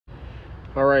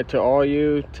All right, to all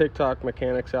you TikTok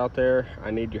mechanics out there,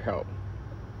 I need your help.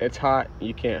 It's hot,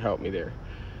 you can't help me there.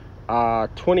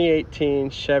 2018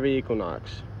 Chevy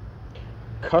Equinox.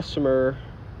 Customer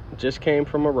just came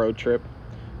from a road trip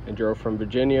and drove from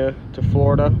Virginia to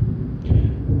Florida.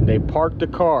 They parked the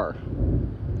car.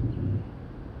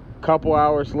 A couple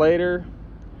hours later,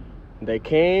 they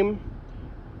came,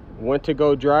 went to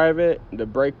go drive it. The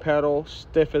brake pedal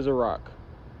stiff as a rock.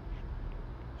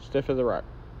 Stiff as a rock.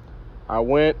 I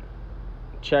went,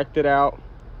 checked it out.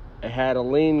 It had a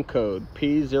lien code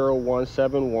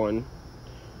P0171.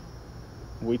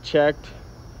 We checked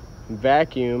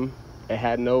vacuum. It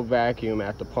had no vacuum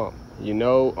at the pump. You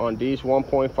know, on these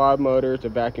 1.5 motors, the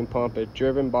vacuum pump is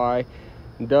driven by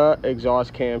the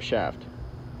exhaust camshaft.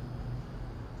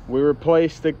 We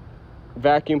replaced the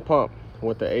vacuum pump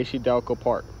with the AC Delco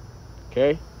part.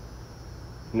 Okay,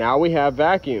 now we have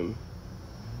vacuum,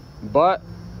 but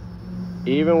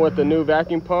even with the new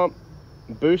vacuum pump,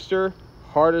 booster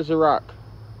hard as a rock.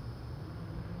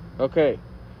 Okay,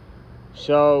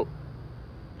 so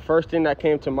first thing that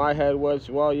came to my head was,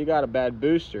 well, you got a bad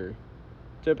booster.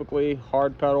 Typically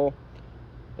hard pedal,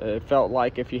 it felt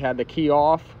like if you had the key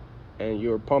off and you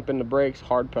were pumping the brakes,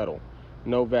 hard pedal,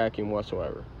 no vacuum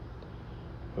whatsoever.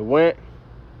 We went,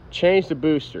 changed the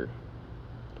booster.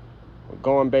 We're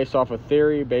going based off of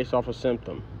theory, based off of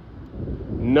symptom.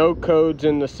 No codes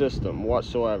in the system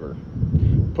whatsoever.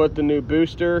 Put the new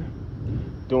booster,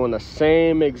 doing the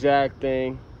same exact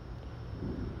thing.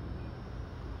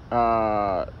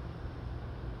 Had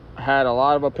a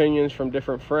lot of opinions from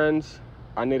different friends.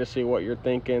 I need to see what you're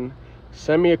thinking.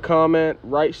 Send me a comment,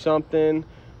 write something,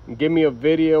 give me a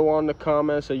video on the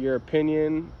comments of your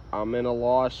opinion. I'm in a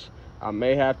loss. I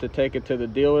may have to take it to the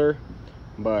dealer,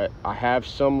 but I have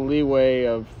some leeway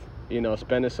of,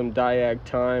 spending some diag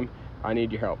time. I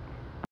need your help.